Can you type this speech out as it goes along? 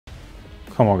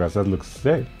Come on guys, that looks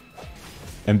sick.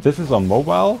 And this is on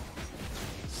mobile?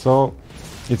 So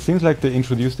it seems like they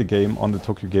introduced the game on the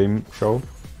Tokyo Game Show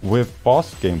with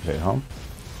boss gameplay, huh?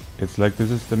 It's like this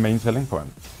is the main selling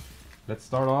point. Let's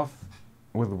start off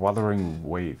with Wuthering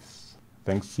Waves.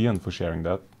 Thanks Sion for sharing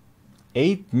that.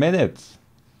 8 minutes!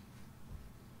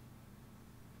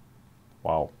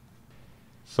 Wow.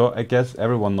 So I guess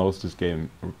everyone knows this game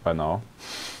by now.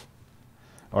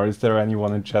 Or is there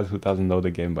anyone in chat who doesn't know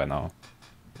the game by now?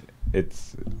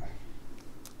 It's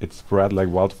spread like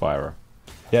wildfire.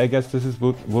 Yeah, I guess this is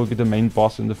will be the main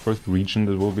boss in the first region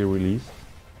that will be released.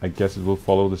 I guess it will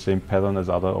follow the same pattern as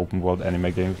other open world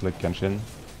anime games like Genshin.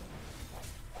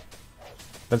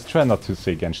 Let's try not to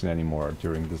say Genshin anymore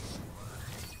during this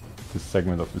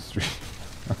segment of the stream.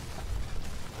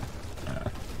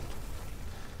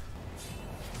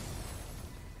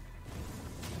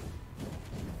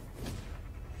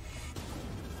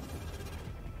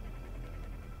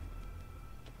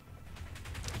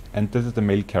 And this is the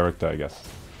male character, I guess.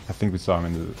 I think we saw him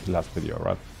in the last video,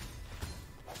 right?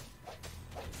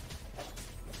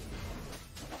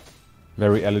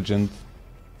 Very elegant,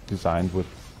 designed with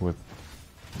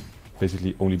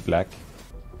basically only black.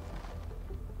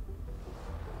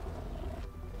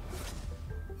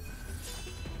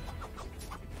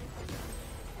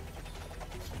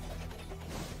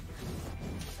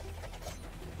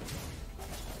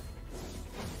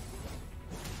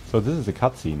 So this is a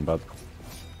cutscene, but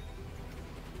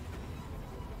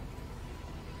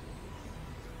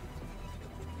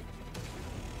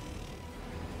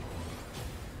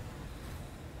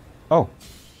oh.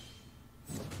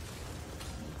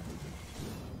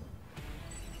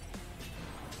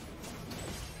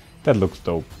 That looks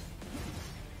dope.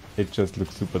 It just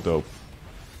looks super dope.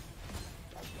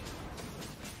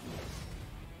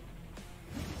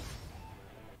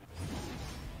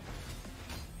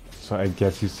 So I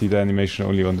guess you see the animation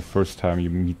only on the first time you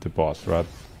meet the boss, right?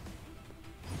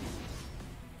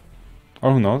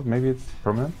 Or who knows, maybe it's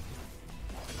permanent?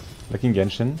 Like in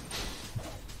Genshin.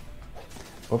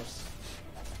 Oops.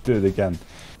 Did it again.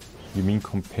 You mean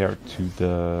compared to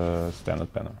the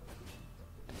standard banner?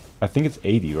 I think it's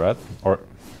 80, right? Or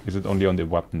is it only on the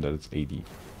weapon that it's 80?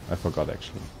 I forgot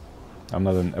actually. I'm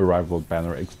not an arrival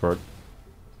banner expert.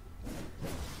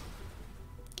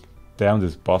 Damn,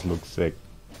 this boss looks sick.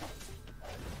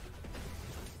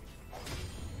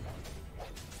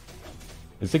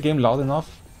 Is the game loud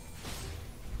enough?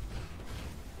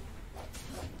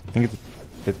 I think it's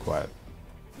a bit quiet.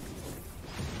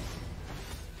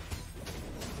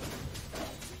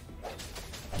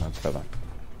 That's better.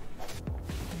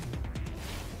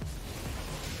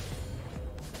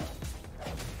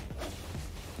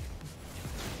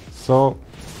 So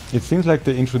it seems like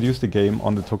they introduced the game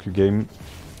on the Tokyo Game,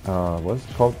 what is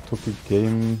it called? Tokyo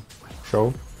Game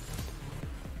Show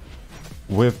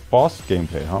with boss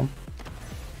gameplay, huh?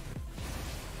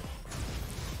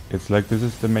 It's like this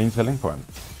is the main selling point.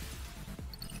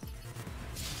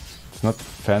 It's not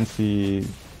fancy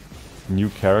new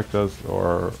characters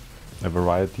or a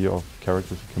variety of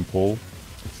characters you can pull.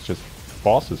 It's just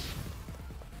bosses.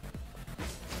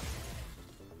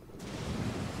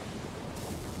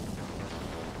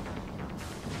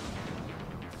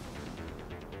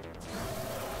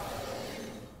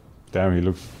 Damn, he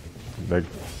looks like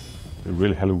a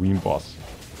real Halloween boss.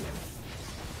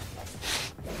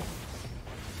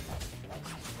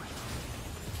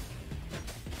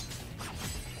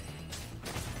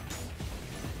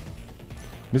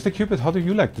 Mr. Cupid, how do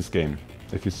you like this game?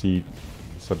 If you see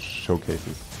such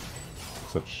showcases,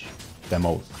 such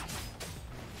demos.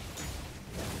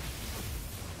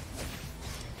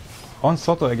 On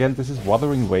Soto again, this is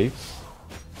Wuthering Waves,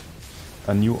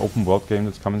 a new open world game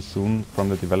that's coming soon from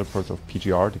the developers of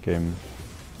PGR, the game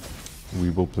we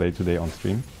will play today on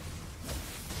stream.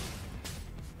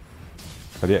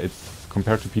 But yeah, it's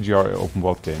compared to PGR, an open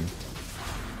world game.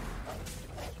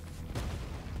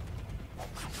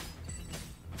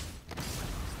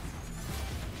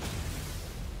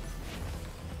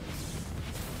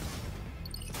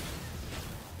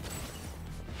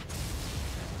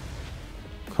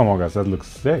 Come on guys, that looks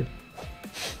sick.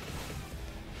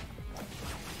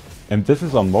 And this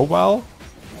is on mobile?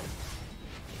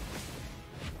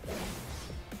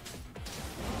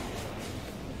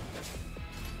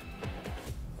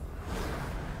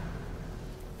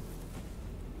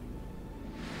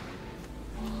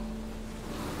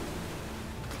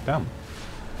 Damn.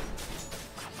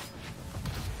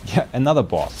 Yeah, another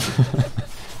boss.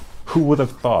 Who would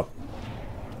have thought?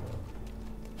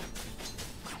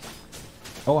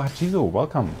 Oh, Hachizo,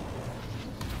 welcome.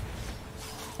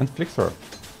 And Flixer,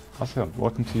 awesome,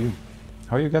 welcome to you.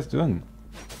 How are you guys doing?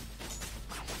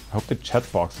 I hope the chat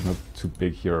box is not too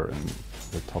big here in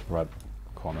the top right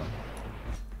corner.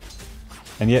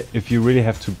 And yet, if you really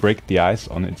have to break the ice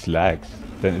on its legs,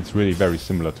 then it's really very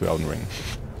similar to Elden Ring.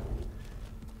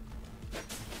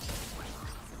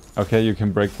 Okay, you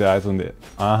can break the ice on the...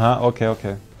 okay,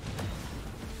 okay.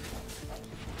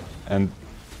 And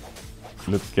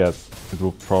let's guess, it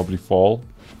will probably fall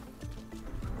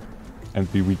and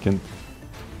be weakened.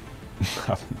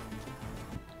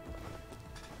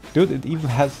 Dude, it even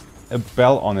has a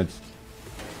bell on it,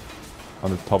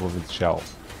 on the top of its shell.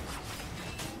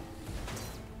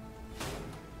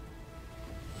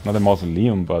 Not a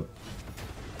mausoleum, but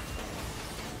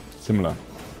similar.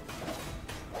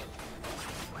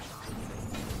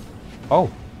 Oh,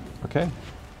 okay.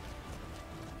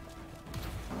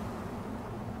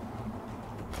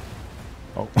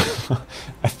 Oh,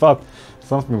 I thought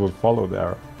something would follow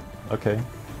there. Okay.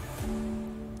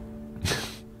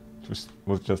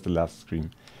 Was just the last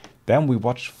scream. Then we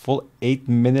watched full 8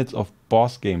 minutes of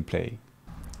boss gameplay.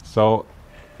 So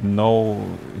no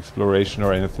exploration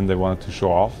or anything they wanted to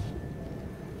show off.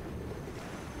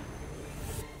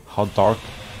 How dark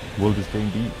will this game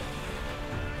be?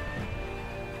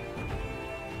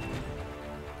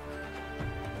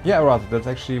 Yeah, right, that's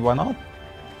actually, why not?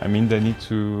 I mean, they need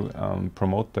to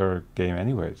promote their game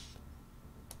anyways.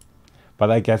 But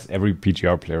I guess every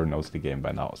PGR player knows the game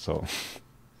by now, so...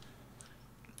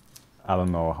 I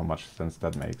don't know how much sense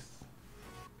that makes.